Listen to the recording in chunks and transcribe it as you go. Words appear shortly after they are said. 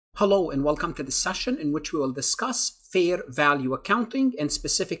Hello and welcome to this session in which we will discuss fair value accounting and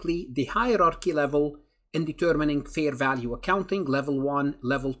specifically the hierarchy level in determining fair value accounting, level 1,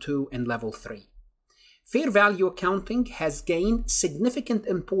 level 2, and level 3. Fair value accounting has gained significant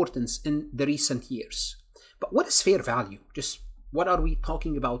importance in the recent years. But what is fair value? Just what are we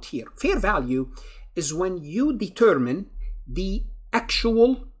talking about here? Fair value is when you determine the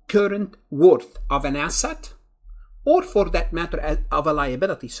actual current worth of an asset, or for that matter of a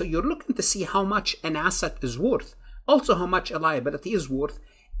liability. So you're looking to see how much an asset is worth, also how much a liability is worth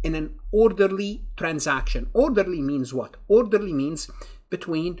in an orderly transaction. Orderly means what? Orderly means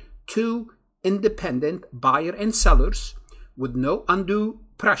between two independent buyer and sellers with no undue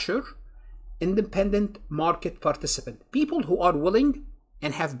pressure, independent market participant, people who are willing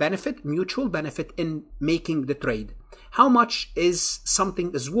and have benefit, mutual benefit in making the trade. How much is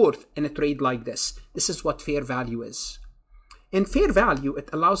something is worth in a trade like this? This is what fair value is. In fair value, it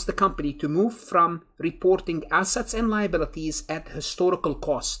allows the company to move from reporting assets and liabilities at historical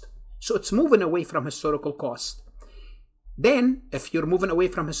cost. So it's moving away from historical cost. Then, if you're moving away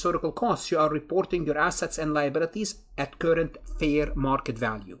from historical cost, you are reporting your assets and liabilities at current fair market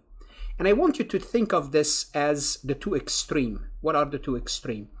value. And I want you to think of this as the two extreme. What are the two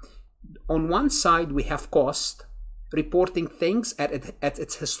extreme? On one side, we have cost, reporting things at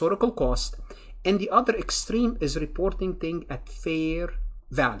its historical cost, and the other extreme is reporting things at fair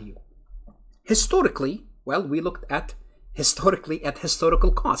value. Historically, well, we looked at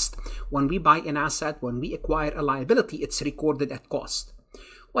historical cost. When we buy an asset, when we acquire a liability, it's recorded at cost.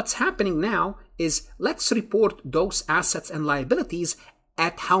 What's happening now is let's report those assets and liabilities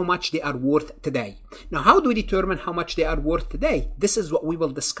at how much they are worth today. Now, how do we determine how much they are worth today? This is what we will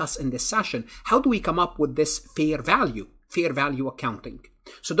discuss in this session. How do we come up with this fair value accounting?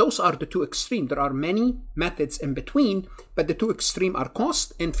 So those are the two extremes. There are many methods in between, but the two extremes are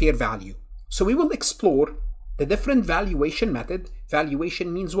cost and fair value. So we will explore the different valuation method.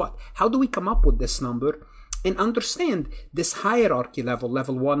 Valuation means what? How do we come up with this number? And understand this hierarchy level,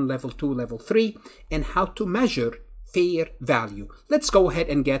 level 1, level 2, level 3, and how to measure fair value. Let's go ahead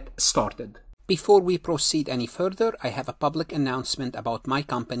and get started. Before we proceed any further, I have a public announcement about my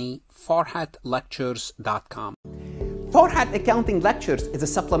company, farhatlectures.com. Farhat Accounting Lectures is a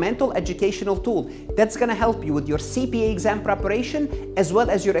supplemental educational tool that's going to help you with your CPA exam preparation as well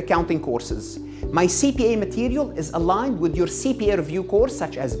as your accounting courses. My CPA material is aligned with your CPA review course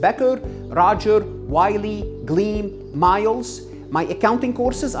such as Becker, Roger, Wiley, Gleam, Miles. My accounting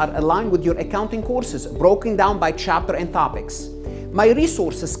courses are aligned with your accounting courses, broken down by chapter and topics. My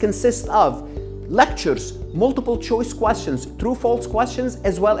resources consist of lectures, multiple choice questions, true-false questions,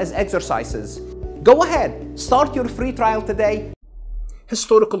 as well as exercises. Go ahead, start your free trial today.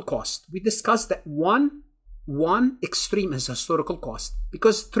 Historical cost. We discussed that one extreme is historical cost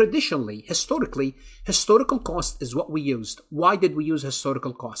because traditionally, historically, historical cost is what we used. Why did we use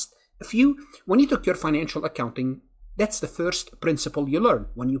historical cost? When you took your financial accounting, that's the first principle you learn.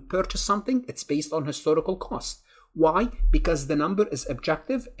 When you purchase something, it's based on historical cost. Why? Because the number is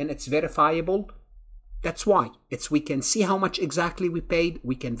objective and it's verifiable. That's why. We can see how much exactly we paid.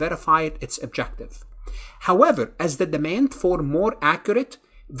 We can verify it. It's objective. However, as the demand for more accurate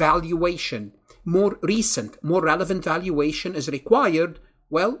valuation, more recent, more relevant valuation is required,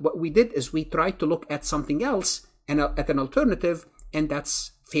 well, what we did is we tried to look at something else and at an alternative, and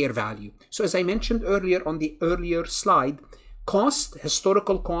that's fair value. So as I mentioned earlier on the earlier slide, cost,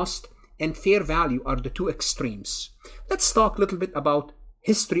 historical cost, and fair value are the two extremes. Let's talk a little bit about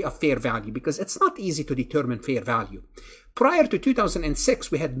history of fair value because it's not easy to determine fair value. Prior to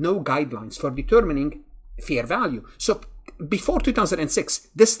 2006, we had no guidelines for determining fair value. So before 2006,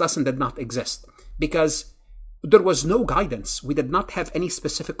 this lesson did not exist because there was no guidance. We did not have any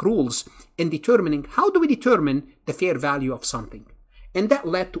specific rules in determining how do we determine the fair value of something. And that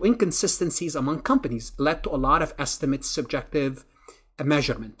led to inconsistencies among companies, led to a lot of estimates, subjective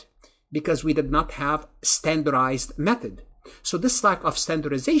measurement, because we did not have standardized method. So this lack of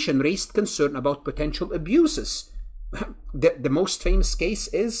standardization raised concern about potential abuses. The most famous case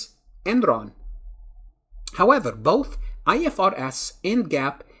is Enron. However, both IFRS and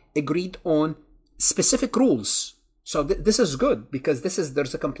GAAP agreed on specific rules. So this is good because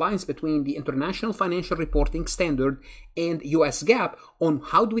there's a compliance between the International Financial Reporting Standard and US GAAP on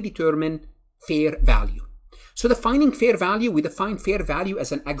how do we determine fair value. So defining fair value, we define fair value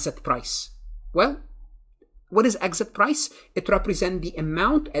as an exit price. Well, what is exit price? It represents the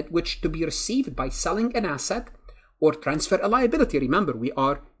amount at which to be received by selling an asset or transfer a liability. Remember, we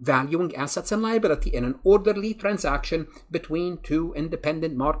are valuing assets and liability in an orderly transaction between two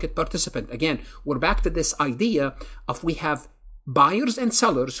independent market participants. Again, we're back to this idea of we have buyers and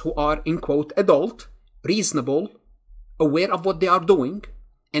sellers who are, in quote, adult, reasonable, aware of what they are doing,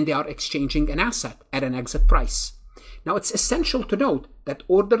 and they are exchanging an asset at an exit price. Now, it's essential to note that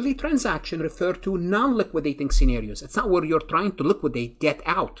orderly transactions refer to non-liquidating scenarios. It's not where you're trying to liquidate, get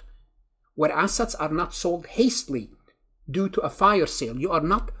out, where assets are not sold hastily due to a fire sale. You are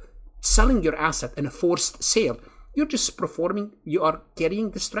not selling your asset in a forced sale. You're just you are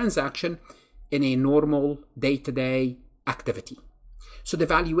carrying this transaction in a normal day-to-day activity. So the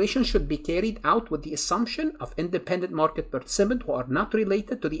valuation should be carried out with the assumption of independent market participants who are not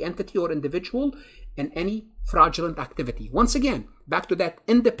related to the entity or individual in any fraudulent activity. Once again, back to that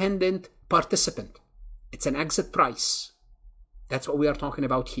independent participant. It's an exit price. That's what we are talking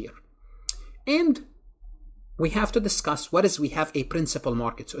about here. And we have to discuss we have a principal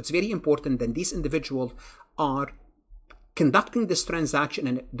market. So it's very important that these individuals are conducting this transaction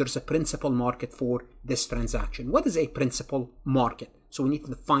and there's a principal market for this transaction. What is a principal market? So we need to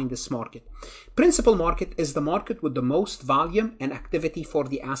define this market. Principal market is the market with the most volume and activity for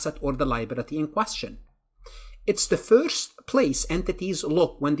the asset or the liability in question. It's the first place entities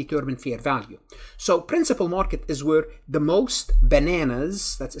look when determining fair value. So principal market is where the most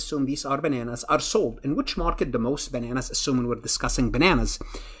bananas, let's assume these are bananas, are sold. In which market the most bananas, assuming we're discussing bananas,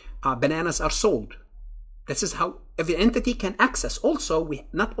 bananas are sold. This is how every entity can access. Also,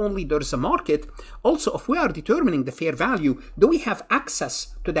 not only there's a market, also if we are determining the fair value, do we have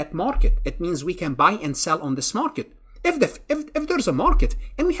access to that market? It means we can buy and sell on this market. If there's a market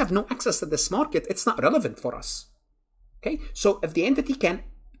and we have no access to this market, it's not relevant for us. Okay, so if the entity can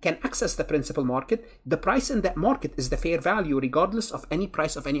access the principal market, the price in that market is the fair value regardless of any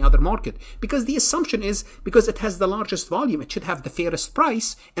price of any other market. Because the assumption is, because it has the largest volume, it should have the fairest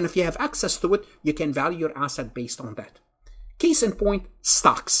price, and if you have access to it, you can value your asset based on that. Case in point,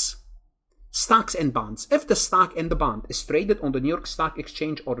 stocks. Stocks and bonds. If the stock and the bond is traded on the New York Stock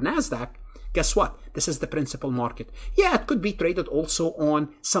Exchange or NASDAQ, guess what? This is the principal market. Yeah, it could be traded also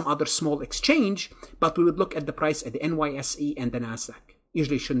on some other small exchange, but we would look at the price at the NYSE and the NASDAQ.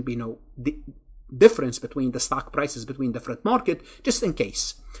 Usually shouldn't be no difference between the stock prices between different market, just in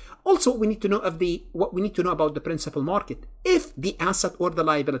case. Also, we need to know what we need to know about the principal market. If the asset or the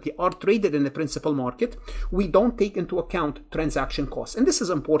liability are traded in the principal market, we don't take into account transaction costs. And this is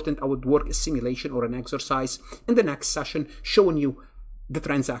important. I would work a simulation or an exercise in the next session showing you the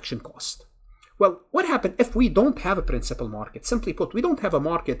transaction cost. Well, what happens if we don't have a principal market? Simply put, we don't have a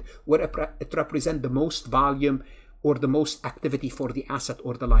market where it represents the most volume or the most activity for the asset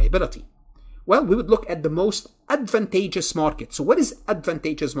or the liability. Well, we would look at the most advantageous market. So what is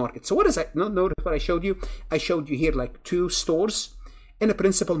advantageous market? So what is that? Notice what I showed you? I showed you here like 2 stores. In a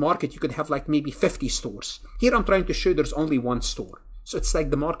principal market, you could have like maybe 50 stores. Here I'm trying to show there's only 1 store. So it's like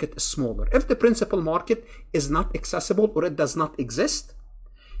the market is smaller. If the principal market is not accessible or it does not exist,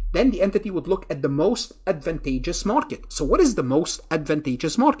 then the entity would look at the most advantageous market. So what is the most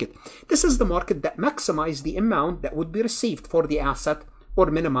advantageous market? This is the market that maximizes the amount that would be received for the asset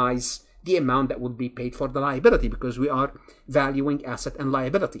or minimize the amount that would be paid for the liability, because we are valuing asset and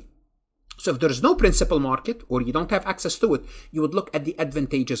liability. So if there's no principal market or you don't have access to it, you would look at the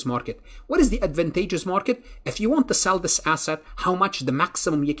advantageous market. What is the advantageous market? If you want to sell this asset, how much the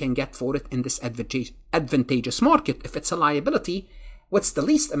maximum you can get for it in this advantageous market? If it's a liability, what's the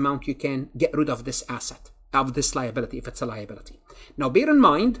least amount you can get rid of this asset, of this liability, if it's a liability? Now, bear in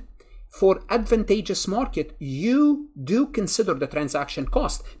mind, for advantageous market, you do consider the transaction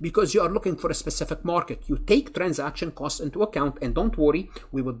cost because you are looking for a specific market. You take transaction costs into account, and don't worry,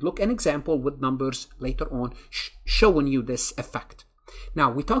 we would look at an example with numbers later on showing you this effect. Now,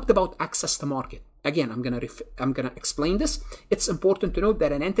 we talked about access to market. Again, I'm gonna explain this. It's important to note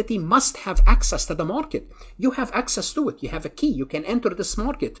that an entity must have access to the market. You have access to it. You have a key. You can enter this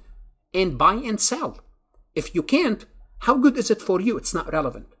market and buy and sell. If you can't, how good is it for you? It's not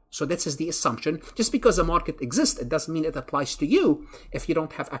relevant. So this is the assumption. Just because a market exists, it doesn't mean it applies to you if you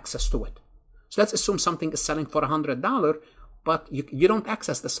don't have access to it. So let's assume something is selling for $100, but you don't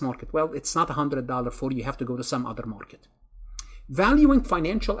access this market. Well, it's not $100 for you. You have to go to some other market. Valuing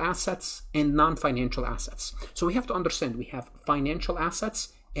financial assets and non-financial assets. So we have to understand we have financial assets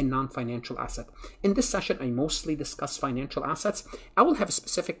and non-financial assets. In this session, I mostly discuss financial assets. I will have a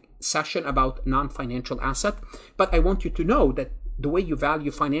specific session about non-financial asset, but I want you to know that the way you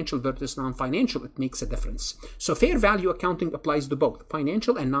value financial versus non-financial, it makes a difference. So fair value accounting applies to both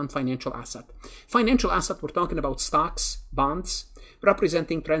financial and non-financial asset. Financial asset, we're talking about stocks, bonds,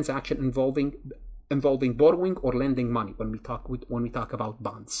 representing transaction involving borrowing or lending money when we talk about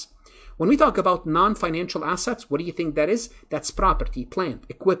bonds. When we talk about non-financial assets, what do you think that is? That's property, plant,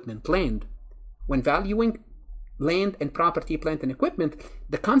 equipment, land. When valuing land and property, plant and equipment,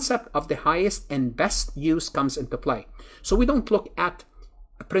 the concept of the highest and best use comes into play. So we don't look at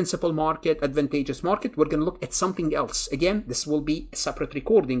a principal market, advantageous market. We're going to look at something else. Again, this will be a separate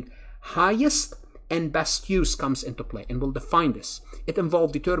recording. Highest and best use comes into play, and we'll define this. It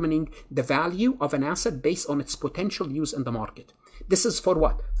involves determining the value of an asset based on its potential use in the market. This is for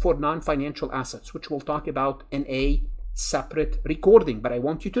what? For non-financial assets, which we'll talk about in a separate recording. But I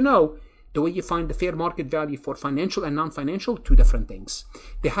want you to know, the way you find the fair market value for financial and non-financial, two different things.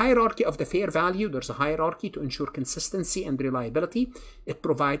 The hierarchy of the fair value, there's a hierarchy to ensure consistency and reliability. It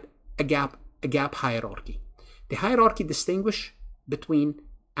provides a gap hierarchy. The hierarchy distinguishes between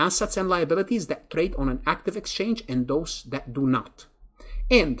assets and liabilities that trade on an active exchange and those that do not.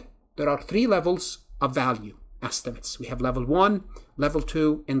 And there are 3 levels of value estimates. We have level 1, level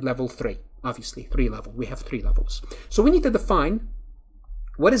 2, and level 3. Obviously, 3 levels. We have 3 levels. So we need to define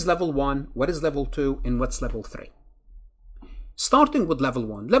what is level 1, what is level 2, and what's level 3. Starting with level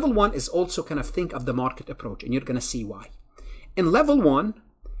 1. Level 1 is also kind of think of the market approach, and you're going to see why. In level 1,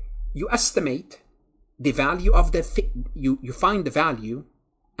 you estimate the value of you find the value,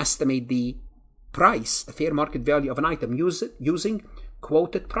 estimate the price, the fair market value of an item using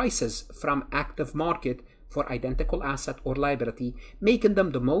quoted prices from active market for identical asset or liability, making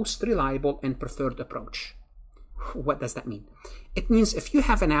them the most reliable and preferred approach. What does that mean? It means if you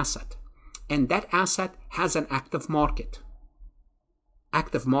have an asset and that asset has an active market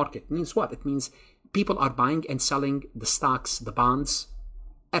means what? It means people are buying and selling the stocks, the bonds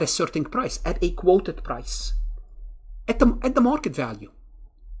at a certain price, at a quoted price, at the market value.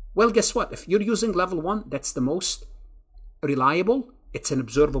 Well, guess what? If you're using level 1, that's the most reliable. It's an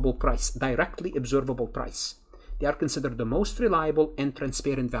observable price, directly observable price. They are considered the most reliable and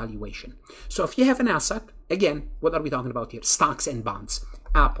transparent valuation. So if you have an asset, again, what are we talking about here? Stocks and bonds.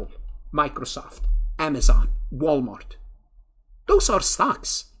 Apple, Microsoft, Amazon, Walmart. Those are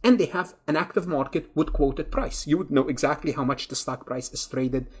stocks, and they have an active market with quoted price. You would know exactly how much the stock price is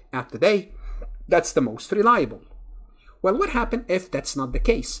traded at today. That's the most reliable. Well, what happens if that's not the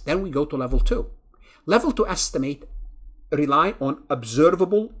case? Then we go to level 2. Level 2 estimate rely on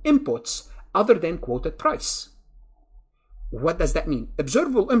observable inputs other than quoted price. What does that mean?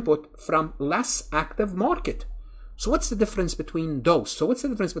 Observable input from less active market. So what's the difference between those? So what's the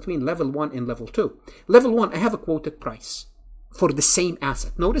difference between level 1 and level 2? Level 1, I have a quoted price for the same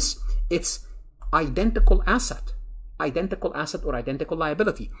asset. Notice it's identical asset or identical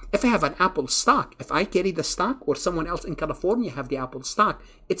liability. If I have an Apple stock, if I carry the stock or someone else in California have the Apple stock,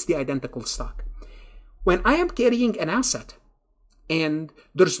 it's the identical stock. When I am carrying an asset and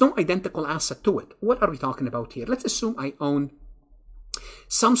there's no identical asset to it, what are we talking about here? Let's assume I own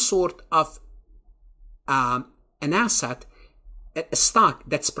some sort of an asset, a stock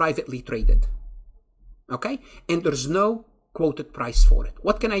that's privately traded, okay? And there's no quoted price for it.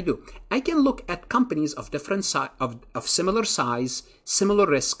 What can I do? I can look at companies of different size, of similar size, similar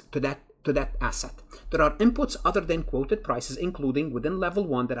risk to that asset. There are inputs other than quoted prices, including within level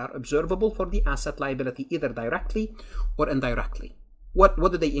 1 that are observable for the asset liability either directly or indirectly. What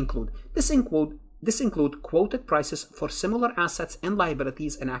do they include? This include quoted prices for similar assets and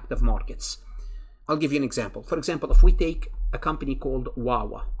liabilities in active markets. I'll give you an example. For example, if we take a company called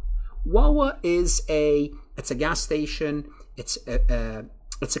Wawa. Wawa is it's a gas station, it's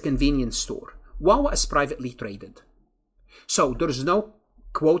a convenience store. Wawa is privately traded. So there's no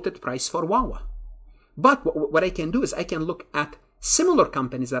quoted price for Wawa. But what I can do is I can look at similar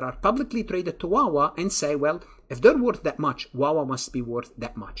companies that are publicly traded to Wawa and say, well, if they're worth that much, Wawa must be worth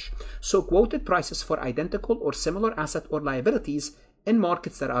that much. So quoted prices for identical or similar asset or liabilities in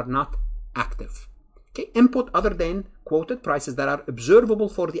markets that are not active. Okay, input other than quoted prices that are observable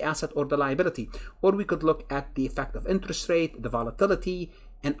for the asset or the liability. Or we could look at the effect of interest rate, the volatility,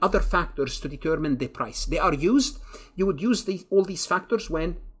 and other factors to determine the price. They are used, you would use all these factors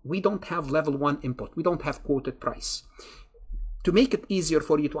when we don't have level 1 input. We don't have quoted price. To make it easier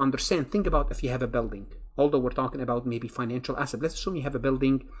for you to understand, think about if you have a building. Although we're talking about maybe financial asset. Let's assume you have a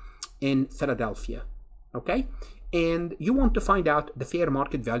building in Philadelphia, okay? And you want to find out the fair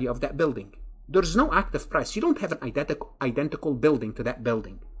market value of that building. There's no active price. You don't have an identical building to that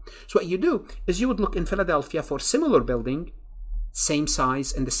building. So what you do is you would look in Philadelphia for similar building, same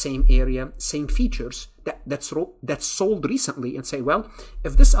size in the same area, same features that's sold recently, and say, well,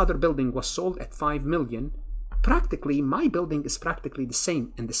 if this other building was sold at $5 million, practically my building is practically the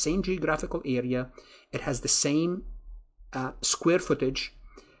same in the same geographical area. It has the same square footage,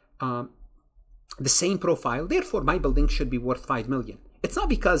 the same profile. Therefore, my building should be worth $5 million. It's not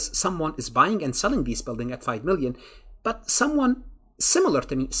because someone is buying and selling this building at $5 million, but someone similar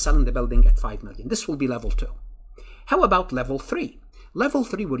to me is selling the building at $5 million. This will be level 2. How about level 3? Level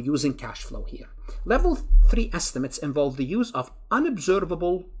 3, we're using cash flow here. Level 3 estimates involve the use of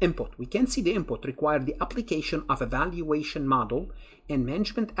unobservable input. We can't see the input, require the application of a valuation model and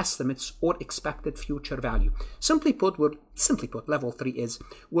management estimates or expected future value. Simply put, level 3 is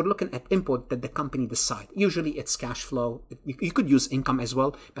we're looking at input that the company decide. Usually it's cash flow. You could use income as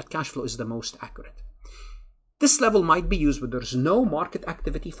well, but cash flow is the most accurate. This level might be used when there's no market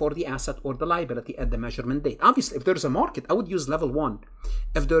activity for the asset or the liability at the measurement date. Obviously, if there's a market, I would use level 1.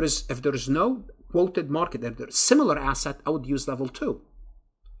 If there is no quoted market, if there's similar asset, I would use level 2.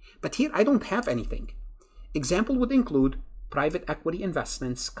 But here I don't have anything. Example would include private equity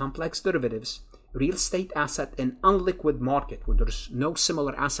investments, complex derivatives, real estate asset, and unliquid market, where there's no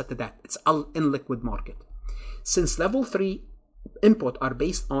similar asset to that. It's illiquid market. Since level 3 input are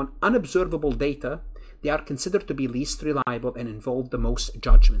based on unobservable data, they are considered to be least reliable and involve the most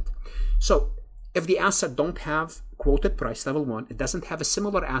judgment. So if the asset don't have quoted price, level 1, it doesn't have a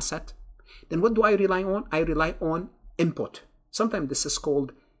similar asset, then what do I rely on? I rely on input. Sometimes this is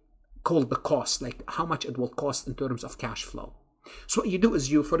called the cost, like how much it will cost in terms of cash flow. So what you do is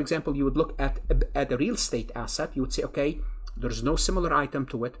for example, you would look at a real estate asset. You would say, okay, there's no similar item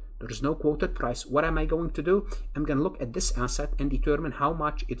to it. There's no quoted price. What am I going to do? I'm going to look at this asset and determine how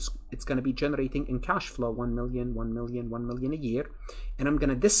much it's going to be generating in cash flow, 1 million, 1 million, 1 million a year. And I'm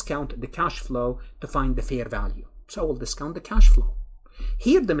going to discount the cash flow to find the fair value. So I will discount the cash flow.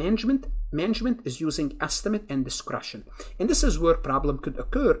 Here, the management is using estimate and discretion. And this is where problem could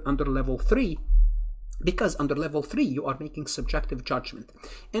occur under level 3, because under level 3, you are making subjective judgment.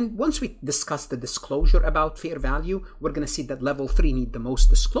 And once we discuss the disclosure about fair value, we're going to see that level 3 need the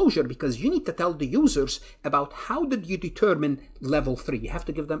most disclosure, because you need to tell the users about how did you determine level 3. You have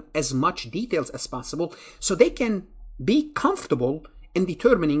to give them as much details as possible so they can be comfortable in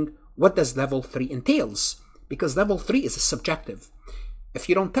determining what does level 3 entails, because level 3 is subjective. If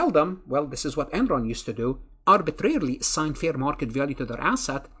you don't tell them, well, this is what Enron used to do, arbitrarily assign fair market value to their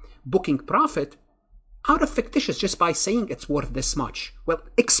asset, booking profit out of fictitious just by saying it's worth this much. Well,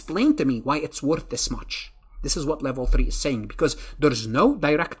 explain to me why it's worth this much. This is what level 3 is saying, because there's no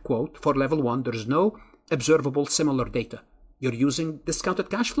direct quote for level 1. There's no observable similar data. You're using discounted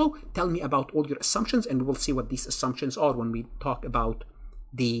cash flow. Tell me about all your assumptions, and we'll see what these assumptions are when we talk about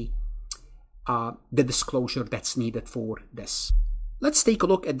the disclosure that's needed for this. Let's take a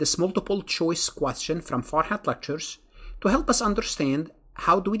look at this multiple choice question from Farhat Lectures to help us understand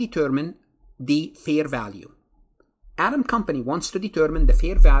how do we determine the fair value. Adam Company wants to determine the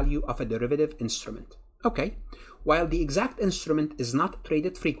fair value of a derivative instrument. Okay, while the exact instrument is not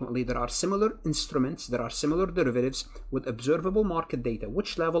traded frequently, there are similar instruments, there are similar derivatives with observable market data.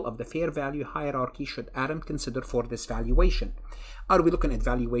 Which level of the fair value hierarchy should Adam consider for this valuation? Are we looking at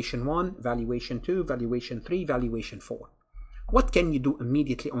valuation 1, valuation 2, valuation 3, valuation 4? What can you do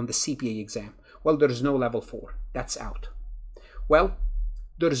immediately on the CPA exam? Well, there's no level 4. That's out. Well,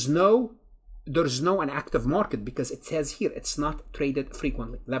 there's no an active market, because it says here it's not traded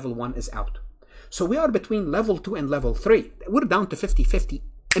frequently. Level 1 is out. So we are between level 2 and level 3. We're down to 50-50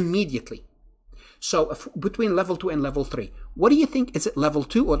 immediately. So between level 2 and level 3, what do you think? Is it level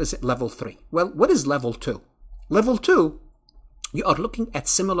 2 or is it level 3? Well, what is level 2? Level 2, you are looking at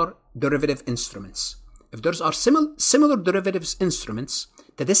similar derivative instruments. If there are similar derivatives instruments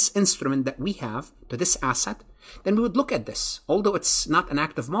to this instrument that we have, to this asset, then we would look at this. Although it's not an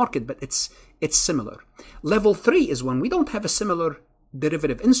active market, but it's similar. Level 3 is when we don't have a similar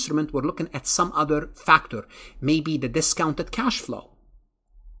derivative instrument, we're looking at some other factor, maybe the discounted cash flow.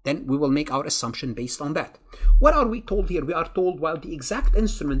 Then we will make our assumption based on that. What are we told here? We are told while the exact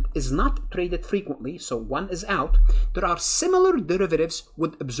instrument is not traded frequently, so 1 is out, there are similar derivatives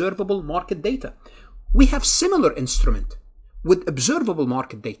with observable market data. We have similar instrument with observable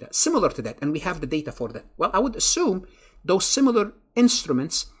market data, similar to that, and we have the data for that. Well, I would assume those similar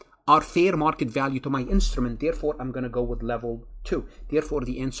instruments are fair market value to my instrument. Therefore, I'm going to go with level 2. Therefore,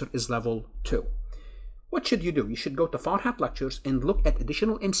 the answer is level 2. What should you do? You should go to Farhat Lectures and look at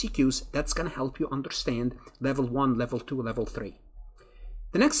additional MCQs. That's going to help you understand level 1, level 2, level 3.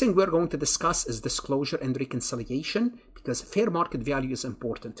 The next thing we're going to discuss is disclosure and reconciliation, because fair market value is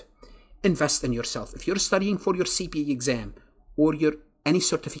important. Invest in yourself. If you're studying for your CPA exam or any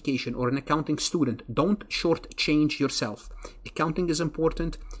certification or an accounting student, don't shortchange yourself. Accounting is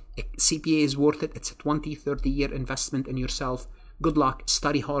important. CPA is worth it. It's a 20, 30-year investment in yourself. Good luck,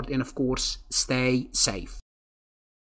 study hard, and of course, stay safe.